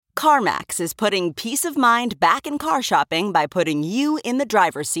CarMax is putting peace of mind back in car shopping by putting you in the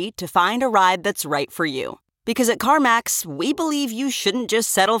driver's seat to find a ride that's right for you. Because at CarMax, we believe you shouldn't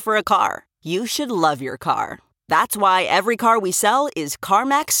just settle for a car. You should love your car. That's why every car we sell is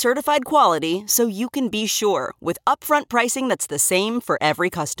CarMax certified quality, so you can be sure with upfront pricing that's the same for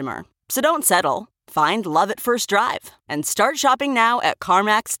every customer. So don't settle. Find love at first drive and start shopping now at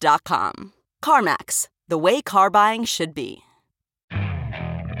CarMax.com. CarMax, the way car buying should be.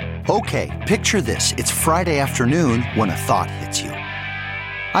 Okay, picture this. It's Friday afternoon when a thought hits you.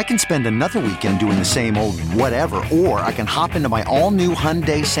 I can spend another weekend doing the same old whatever, or I can hop into my all-new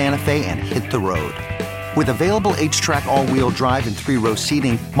Hyundai Santa Fe and hit the road. With available H-Track all-wheel drive and 3-row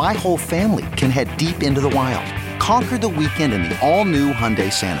seating, my whole family can head deep into the wild. Conquer the weekend in the all-new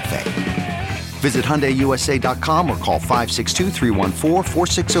Hyundai Santa Fe. Visit HyundaiUSA.com or call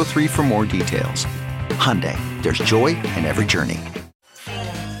 562-314-4603 for more details. Hyundai, there's joy in every journey.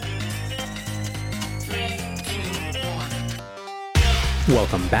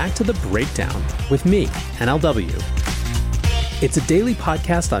 Welcome back to The Breakdown with me, NLW. It's a daily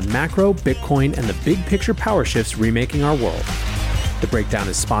podcast on macro, Bitcoin, and the big picture power shifts remaking our world. The Breakdown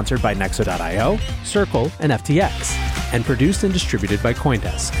is sponsored by Nexo.io, Circle, and FTX, and produced and distributed by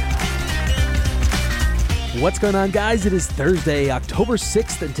CoinDesk. What's going on, guys? It is Thursday, October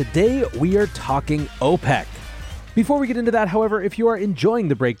 6th, and today we are talking OPEC. Before we get into that, however, if you are enjoying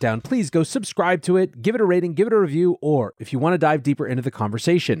The Breakdown, please go subscribe to it, give it a rating, give it a review, or if you want to dive deeper into the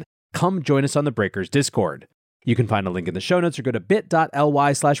conversation, come join us on the Breakers Discord. You can find a link in the show notes or go to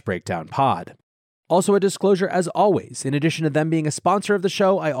bit.ly/breakdownpod. Also, a disclosure as always, in addition to them being a sponsor of the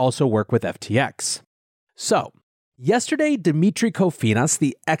show, I also work with FTX. So, yesterday, Dimitri Kofinas,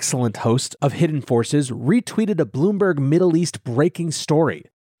 the excellent host of Hidden Forces, retweeted a Bloomberg Middle East breaking story.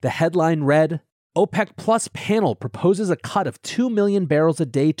 The headline read, OPEC Plus panel proposes a cut of 2 million barrels a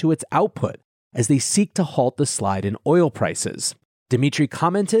day to its output as they seek to halt the slide in oil prices. Dimitri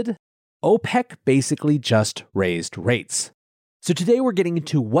commented, OPEC basically just raised rates. So today we're getting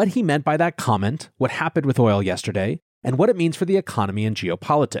into what he meant by that comment, what happened with oil yesterday, and what it means for the economy and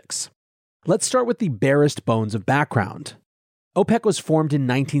geopolitics. Let's start with the barest bones of background. OPEC was formed in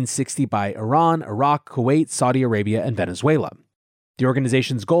 1960 by Iran, Iraq, Kuwait, Saudi Arabia, and Venezuela. The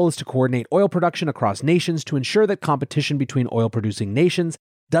organization's goal is to coordinate oil production across nations to ensure that competition between oil-producing nations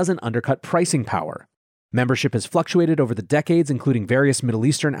doesn't undercut pricing power. Membership has fluctuated over the decades, including various Middle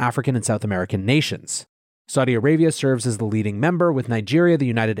Eastern, African, and South American nations. Saudi Arabia serves as the leading member, with Nigeria, the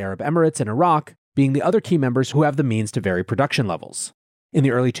United Arab Emirates, and Iraq being the other key members who have the means to vary production levels. In the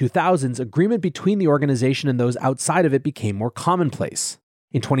early 2000s, agreement between the organization and those outside of it became more commonplace.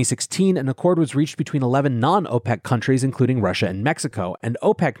 In 2016, an accord was reached between 11 non-OPEC countries, including Russia and Mexico, and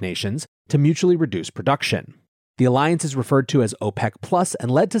OPEC nations to mutually reduce production. The alliance is referred to as OPEC Plus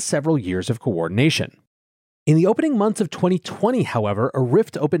and led to several years of coordination. In the opening months of 2020, however, a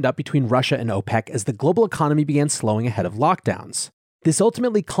rift opened up between Russia and OPEC as the global economy began slowing ahead of lockdowns. This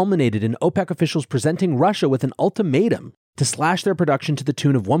ultimately culminated in OPEC officials presenting Russia with an ultimatum to slash their production to the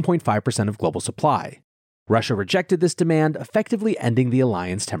tune of 1.5% of global supply. Russia rejected this demand, effectively ending the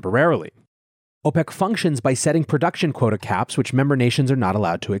alliance temporarily. OPEC functions by setting production quota caps which member nations are not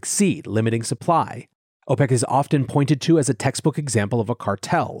allowed to exceed, limiting supply. OPEC is often pointed to as a textbook example of a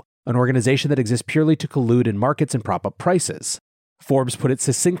cartel, an organization that exists purely to collude in markets and prop up prices. Forbes put it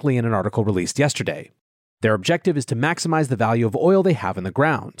succinctly in an article released yesterday. Their objective is to maximize the value of oil they have in the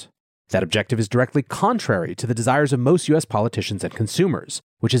ground. That objective is directly contrary to the desires of most US politicians and consumers,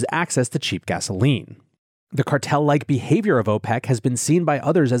 which is access to cheap gasoline. The cartel-like behavior of OPEC has been seen by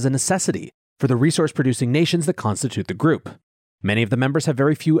others as a necessity for the resource-producing nations that constitute the group. Many of the members have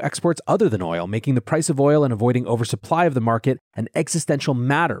very few exports other than oil, making the price of oil and avoiding oversupply of the market an existential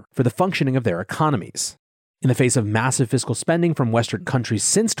matter for the functioning of their economies. In the face of massive fiscal spending from Western countries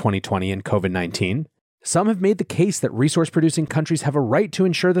since 2020 and COVID-19, some have made the case that resource-producing countries have a right to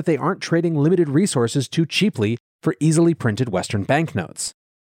ensure that they aren't trading limited resources too cheaply for easily printed Western banknotes.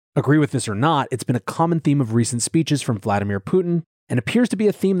 Agree with this or not, it's been a common theme of recent speeches from Vladimir Putin and appears to be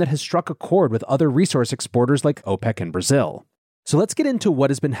a theme that has struck a chord with other resource exporters like OPEC and Brazil. So let's get into what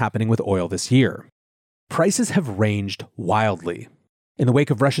has been happening with oil this year. Prices have ranged wildly. In the wake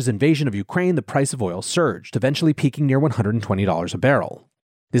of Russia's invasion of Ukraine, the price of oil surged, eventually peaking near $120 a barrel.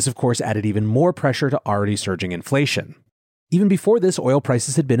 This, of course, added even more pressure to already surging inflation. Even before this, oil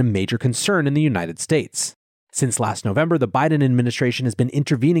prices had been a major concern in the United States. Since last November, the Biden administration has been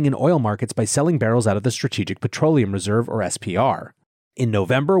intervening in oil markets by selling barrels out of the Strategic Petroleum Reserve, or SPR. In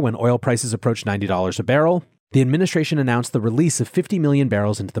November, when oil prices approached $90 a barrel, the administration announced the release of 50 million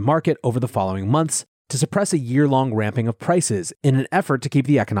barrels into the market over the following months to suppress a year-long ramping of prices in an effort to keep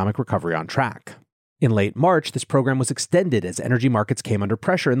the economic recovery on track. In late March, this program was extended as energy markets came under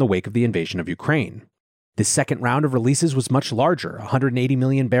pressure in the wake of the invasion of Ukraine. This second round of releases was much larger, 180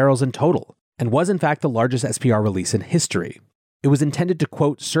 million barrels in total, and was in fact the largest SPR release in history. It was intended to,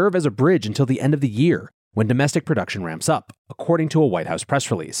 quote, serve as a bridge until the end of the year when domestic production ramps up, according to a White House press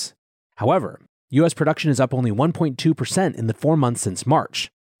release. However, U.S. production is up only 1.2% in the 4 months since March,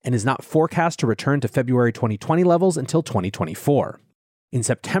 and is not forecast to return to February 2020 levels until 2024. In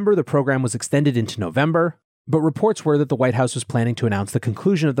September, the program was extended into November, but reports were that the White House was planning to announce the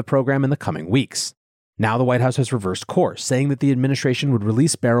conclusion of the program in the coming weeks. Now the White House has reversed course, saying that the administration would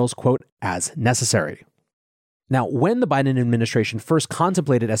release barrels, quote, as necessary. Now, when the Biden administration first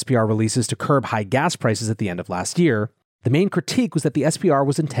contemplated SPR releases to curb high gas prices at the end of last year, the main critique was that the SPR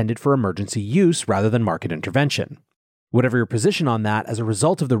was intended for emergency use rather than market intervention. Whatever your position on that, as a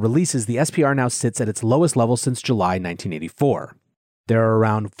result of the releases, the SPR now sits at its lowest level since July 1984. There are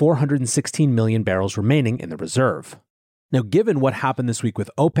around 416 million barrels remaining in the reserve. Now, given what happened this week with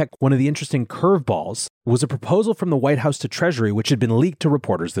OPEC, one of the interesting curveballs was a proposal from the White House to Treasury which had been leaked to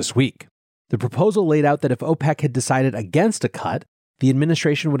reporters this week. The proposal laid out that if OPEC had decided against a cut, the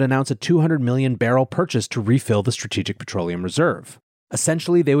administration would announce a 200 million barrel purchase to refill the Strategic Petroleum Reserve.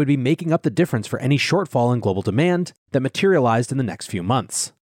 Essentially, they would be making up the difference for any shortfall in global demand that materialized in the next few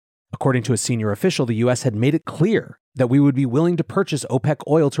months. According to a senior official, the U.S. had made it clear that we would be willing to purchase OPEC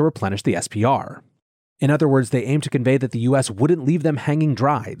oil to replenish the SPR. In other words, they aimed to convey that the U.S. wouldn't leave them hanging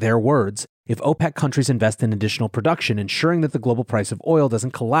dry, their words, if OPEC countries invest in additional production, ensuring that the global price of oil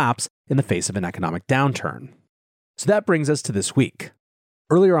doesn't collapse in the face of an economic downturn. So that brings us to this week.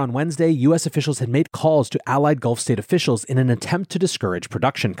 Earlier on Wednesday, U.S. officials had made calls to allied Gulf state officials in an attempt to discourage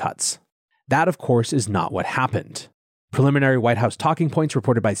production cuts. That, of course, is not what happened. Preliminary White House talking points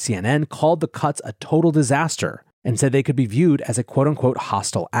reported by CNN called the cuts a total disaster and said they could be viewed as a quote-unquote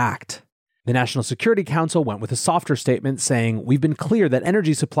hostile act. The National Security Council went with a softer statement saying, "We've been clear that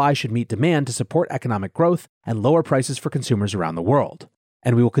energy supply should meet demand to support economic growth and lower prices for consumers around the world,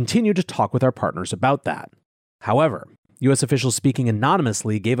 and we will continue to talk with our partners about that." However, U.S. officials speaking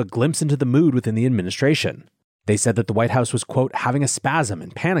anonymously gave a glimpse into the mood within the administration. They said that the White House was, quote, having a spasm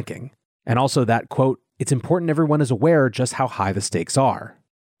and panicking, and also that, quote, it's important everyone is aware just how high the stakes are.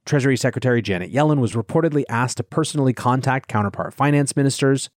 Treasury Secretary Janet Yellen was reportedly asked to personally contact counterpart finance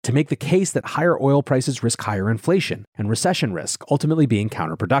ministers to make the case that higher oil prices risk higher inflation and recession risk, ultimately being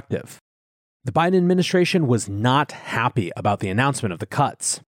counterproductive. The Biden administration was not happy about the announcement of the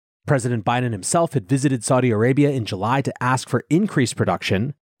cuts. President Biden himself had visited Saudi Arabia in July to ask for increased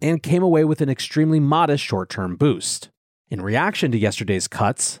production and came away with an extremely modest short-term boost. In reaction to yesterday's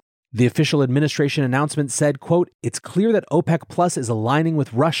cuts, the official administration announcement said, quote, it's clear that OPEC Plus is aligning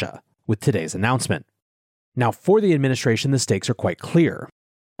with Russia with today's announcement. Now, for the administration, the stakes are quite clear.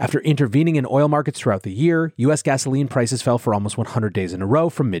 After intervening in oil markets throughout the year, U.S. gasoline prices fell for almost 100 days in a row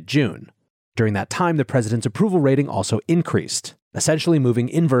from mid-June. During that time, the president's approval rating also increased, essentially moving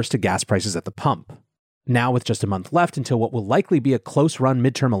inverse to gas prices at the pump. Now, with just a month left until what will likely be a close-run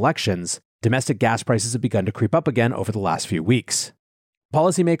midterm elections, domestic gas prices have begun to creep up again over the last few weeks.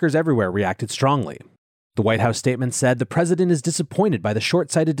 Policymakers everywhere reacted strongly. The White House statement said the president is disappointed by the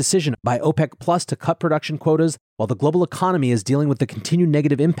short-sighted decision by OPEC Plus to cut production quotas while the global economy is dealing with the continued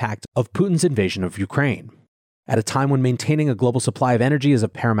negative impact of Putin's invasion of Ukraine. At a time when maintaining a global supply of energy is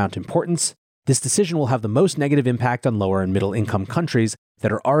of paramount importance, this decision will have the most negative impact on lower and middle-income countries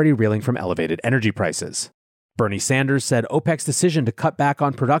that are already reeling from elevated energy prices. Bernie Sanders said OPEC's decision to cut back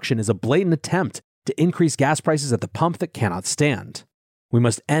on production is a blatant attempt to increase gas prices at the pump that cannot stand. We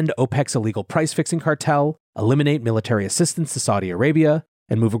must end OPEC's illegal price-fixing cartel, eliminate military assistance to Saudi Arabia,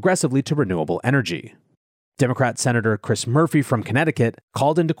 and move aggressively to renewable energy. Democrat Senator Chris Murphy from Connecticut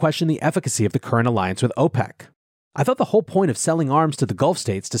called into question the efficacy of the current alliance with OPEC. I thought the whole point of selling arms to the Gulf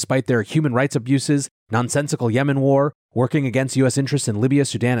states, despite their human rights abuses, nonsensical Yemen war, working against U.S. interests in Libya,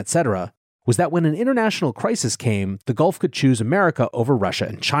 Sudan, etc., was that when an international crisis came, the Gulf could choose America over Russia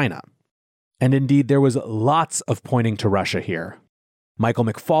and China. And indeed, there was lots of pointing to Russia here. Michael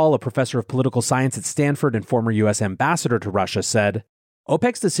McFaul, a professor of political science at Stanford and former U.S. ambassador to Russia, said,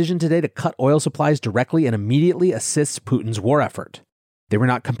 OPEC's decision today to cut oil supplies directly and immediately assists Putin's war effort. They were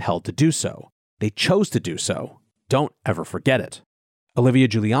not compelled to do so. They chose to do so. Don't ever forget it. Olivia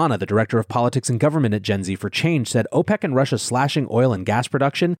Giuliana, the director of politics and government at Gen Z for Change, said OPEC and Russia slashing oil and gas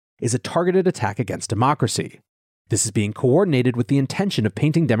production is a targeted attack against democracy. This is being coordinated with the intention of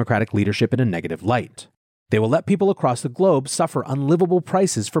painting democratic leadership in a negative light. They will let people across the globe suffer unlivable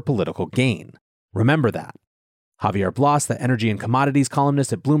prices for political gain. Remember that. Javier Blas, the energy and commodities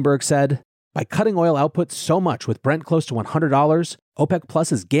columnist at Bloomberg, said, By cutting oil output so much with Brent close to $100, OPEC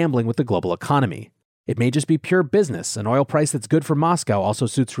Plus is gambling with the global economy. It may just be pure business. An oil price that's good for Moscow also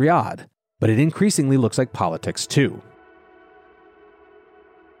suits Riyadh, but it increasingly looks like politics too.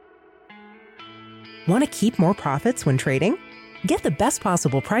 Want to keep more profits when trading? Get the best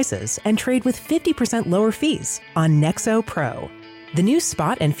possible prices and trade with 50% lower fees on Nexo Pro. The new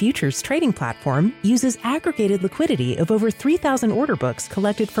spot and futures trading platform uses aggregated liquidity of over 3,000 order books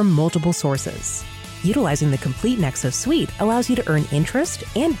collected from multiple sources. Utilizing the complete Nexo suite allows you to earn interest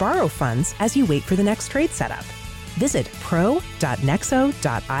and borrow funds as you wait for the next trade setup. Visit pro.nexo.io.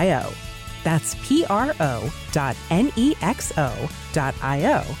 That's pro.nexo.io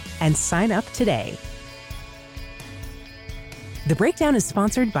and sign up today. The breakdown is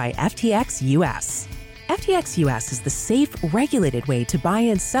sponsored by FTX US. FTX US is the safe, regulated way to buy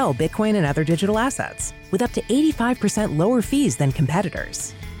and sell Bitcoin and other digital assets, with up to 85% lower fees than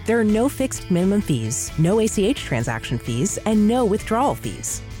competitors. There are no fixed minimum fees, no ACH transaction fees, and no withdrawal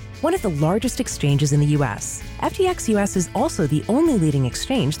fees. One of the largest exchanges in the US, FTX US is also the only leading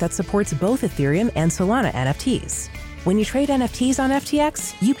exchange that supports both Ethereum and Solana NFTs. When you trade NFTs on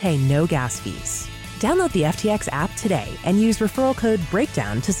FTX, you pay no gas fees. Download the FTX app today and use referral code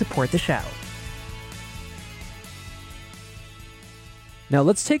BREAKDOWN to support the show. Now,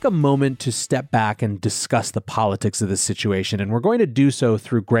 let's take a moment to step back and discuss the politics of this situation, and we're going to do so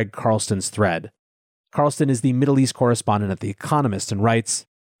through Greg Carlston's thread. Carlston is the Middle East correspondent at The Economist and writes,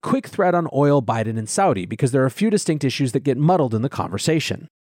 "Quick thread on oil, Biden, and Saudi, because there are a few distinct issues that get muddled in the conversation.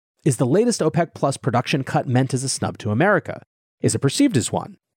 Is the latest OPEC Plus production cut meant as a snub to America? Is it perceived as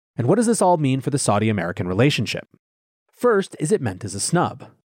one? And what does this all mean for the Saudi-American relationship? First, is it meant as a snub?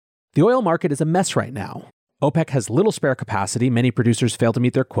 The oil market is a mess right now. OPEC has little spare capacity, many producers fail to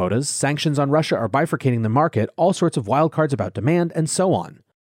meet their quotas, sanctions on Russia are bifurcating the market, all sorts of wildcards about demand, and so on.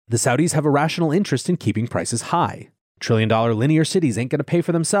 The Saudis have a rational interest in keeping prices high. Trillion-dollar linear cities ain't going to pay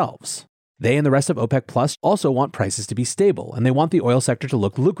for themselves. They and the rest of OPEC Plus also want prices to be stable, and they want the oil sector to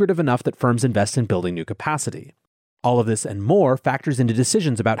look lucrative enough that firms invest in building new capacity. All of this and more factors into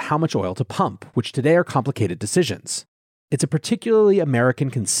decisions about how much oil to pump, which today are complicated decisions. It's a particularly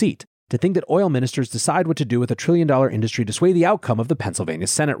American conceit to think that oil ministers decide what to do with a trillion-dollar industry to sway the outcome of the Pennsylvania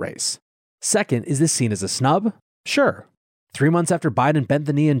Senate race. Second, is this seen as a snub? Sure. 3 months after Biden bent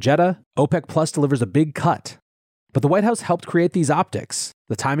the knee in Jeddah, OPEC Plus delivers a big cut. But the White House helped create these optics.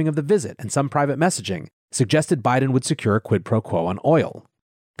 The timing of the visit and some private messaging suggested Biden would secure a quid pro quo on oil.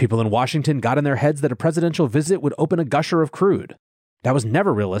 People in Washington got in their heads that a presidential visit would open a gusher of crude. That was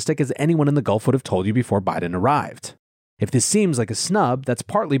never realistic, as anyone in the Gulf would have told you before Biden arrived. If this seems like a snub, that's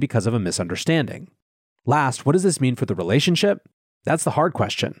partly because of a misunderstanding. Last, what does this mean for the relationship? That's the hard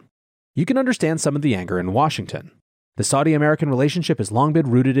question. You can understand some of the anger in Washington. The Saudi-American relationship has long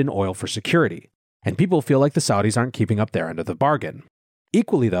been rooted in oil for security, and people feel like the Saudis aren't keeping up their end of the bargain.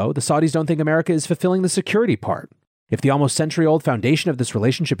 Equally, though, the Saudis don't think America is fulfilling the security part. If the almost century-old foundation of this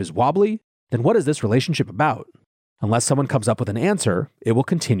relationship is wobbly, then what is this relationship about? Unless someone comes up with an answer, it will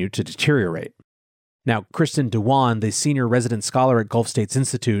continue to deteriorate. Now, Kristen Dewan, the senior resident scholar at Gulf States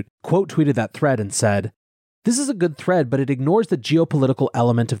Institute, quote-tweeted that thread and said, "This is a good thread, but it ignores the geopolitical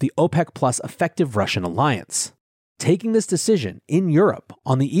element of the OPEC plus effective Russian alliance. Taking this decision in Europe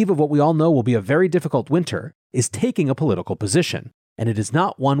on the eve of what we all know will be a very difficult winter is taking a political position, and it is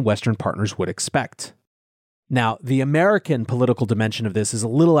not one Western partners would expect." Now, the American political dimension of this is a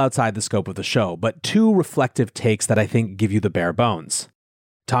little outside the scope of the show, but two reflective takes that I think give you the bare bones.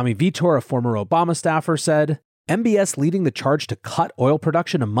 Tommy Vitor, a former Obama staffer, said, "MBS leading the charge to cut oil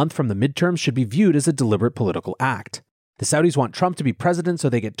production a month from the midterms should be viewed as a deliberate political act. The Saudis want Trump to be president so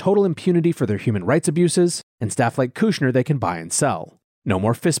they get total impunity for their human rights abuses, and staff like Kushner they can buy and sell. No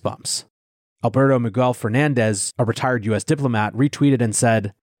more fist bumps." Alberto Miguel Fernandez, a retired U.S. diplomat, retweeted and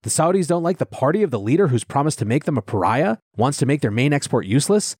said, "The Saudis don't like the party of the leader who's promised to make them a pariah, wants to make their main export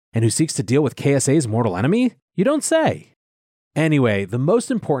useless, and who seeks to deal with KSA's mortal enemy? You don't say." Anyway, the most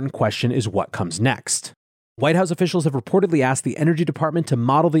important question is what comes next. White House officials have reportedly asked the Energy Department to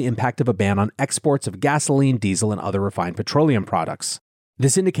model the impact of a ban on exports of gasoline, diesel, and other refined petroleum products.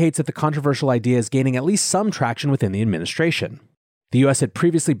 This indicates that the controversial idea is gaining at least some traction within the administration. The U.S. had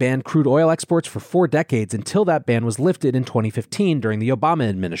previously banned crude oil exports for 4 decades until that ban was lifted in 2015 during the Obama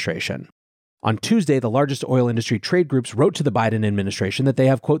administration. On Tuesday, the largest oil industry trade groups wrote to the Biden administration that they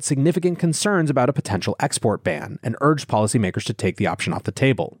have, quote, significant concerns about a potential export ban and urged policymakers to take the option off the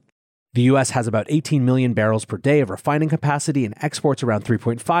table. The U.S. has about 18 million barrels per day of refining capacity and exports around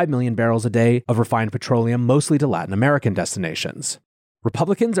 3.5 million barrels a day of refined petroleum, mostly to Latin American destinations.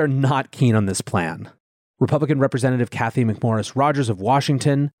 Republicans are not keen on this plan. Republican Representative Kathy McMorris Rogers of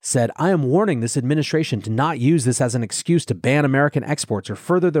Washington said, "I am warning this administration to not use this as an excuse to ban American exports or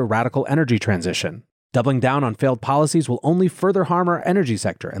further their radical energy transition. Doubling down on failed policies will only further harm our energy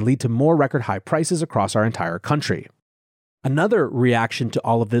sector and lead to more record high prices across our entire country." Another reaction to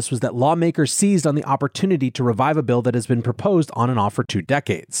all of this was that lawmakers seized on the opportunity to revive a bill that has been proposed on and off for 2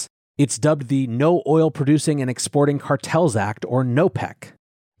 decades. It's dubbed the No Oil Producing and Exporting Cartels Act, or NOPEC.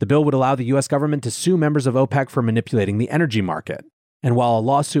 The bill would allow the U.S. government to sue members of OPEC for manipulating the energy market. And while a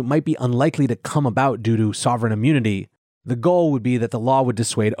lawsuit might be unlikely to come about due to sovereign immunity, the goal would be that the law would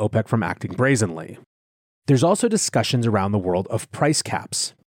dissuade OPEC from acting brazenly. There's also discussions around the world of price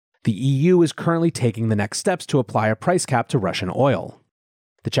caps. The EU is currently taking the next steps to apply a price cap to Russian oil.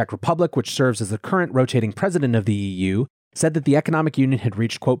 The Czech Republic, which serves as the current rotating president of the EU, said that the economic union had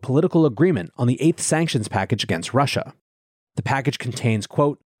reached, quote, political agreement on the 8th sanctions package against Russia. The package contains,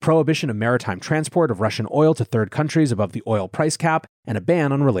 quote, prohibition of maritime transport of Russian oil to third countries above the oil price cap, and a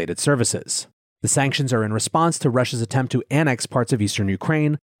ban on related services. The sanctions are in response to Russia's attempt to annex parts of eastern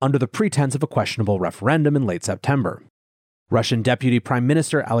Ukraine under the pretense of a questionable referendum in late September. Russian Deputy Prime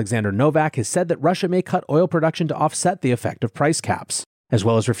Minister Alexander Novak has said that Russia may cut oil production to offset the effect of price caps, as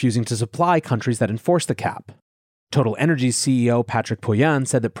well as refusing to supply countries that enforce the cap. Total Energy's CEO Patrick Pouyanné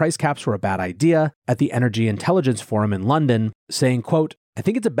said that price caps were a bad idea at the Energy Intelligence Forum in London, saying, quote, "I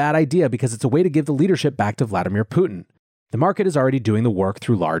think it's a bad idea because it's a way to give the leadership back to Vladimir Putin. The market is already doing the work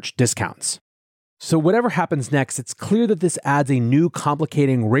through large discounts." So whatever happens next, it's clear that this adds a new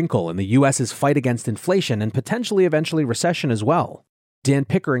complicating wrinkle in the U.S.'s fight against inflation and potentially eventually recession as well. Dan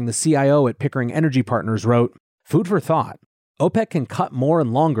Pickering, the CIO at Pickering Energy Partners, wrote, "Food for thought. OPEC can cut more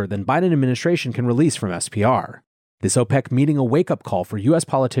and longer than Biden administration can release from SPR. This OPEC meeting a wake-up call for U.S.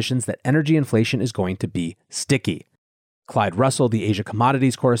 politicians that energy inflation is going to be sticky." Clyde Russell, the Asia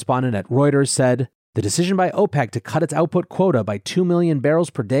commodities correspondent at Reuters, said, "The decision by OPEC to cut its output quota by 2 million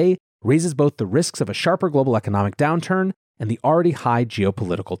barrels per day raises both the risks of a sharper global economic downturn and the already high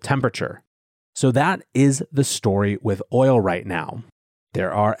geopolitical temperature." So that is the story with oil right now.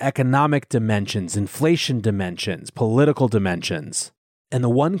 There are economic dimensions, inflation dimensions, political dimensions. And the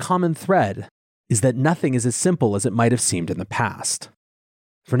one common thread is that nothing is as simple as it might have seemed in the past.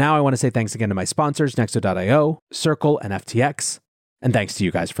 For now, I want to say thanks again to my sponsors, Nexo.io, Circle, and FTX. And thanks to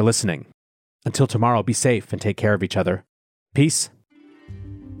you guys for listening. Until tomorrow, be safe and take care of each other. Peace.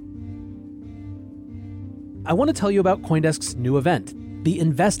 I want to tell you about CoinDesk's new event, the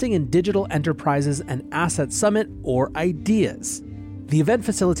Investing in Digital Enterprises and Assets Summit, or IDEAS. The event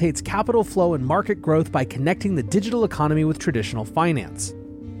facilitates capital flow and market growth by connecting the digital economy with traditional finance.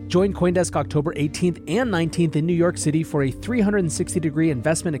 Join CoinDesk October 18th and 19th in New York City for a 360-degree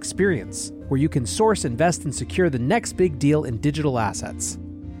investment experience where you can source, invest, and secure the next big deal in digital assets.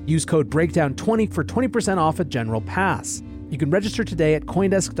 Use code BREAKDOWN20 for 20% off a general pass. You can register today at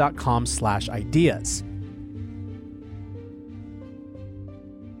coindesk.com/ideas.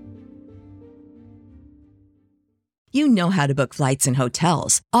 You know how to book flights and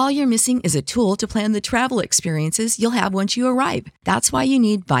hotels. All you're missing is a tool to plan the travel experiences you'll have once you arrive. That's why you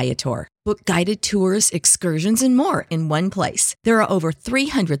need Viator. Book guided tours, excursions, and more in one place. There are over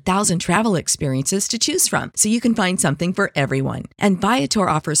 300,000 travel experiences to choose from, so you can find something for everyone. And Viator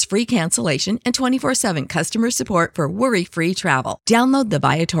offers free cancellation and 24/7 customer support for worry-free travel. Download the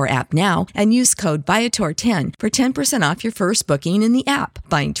Viator app now and use code Viator10 for 10% off your first booking in the app.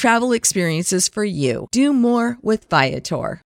 Find travel experiences for you. Do more with Viator.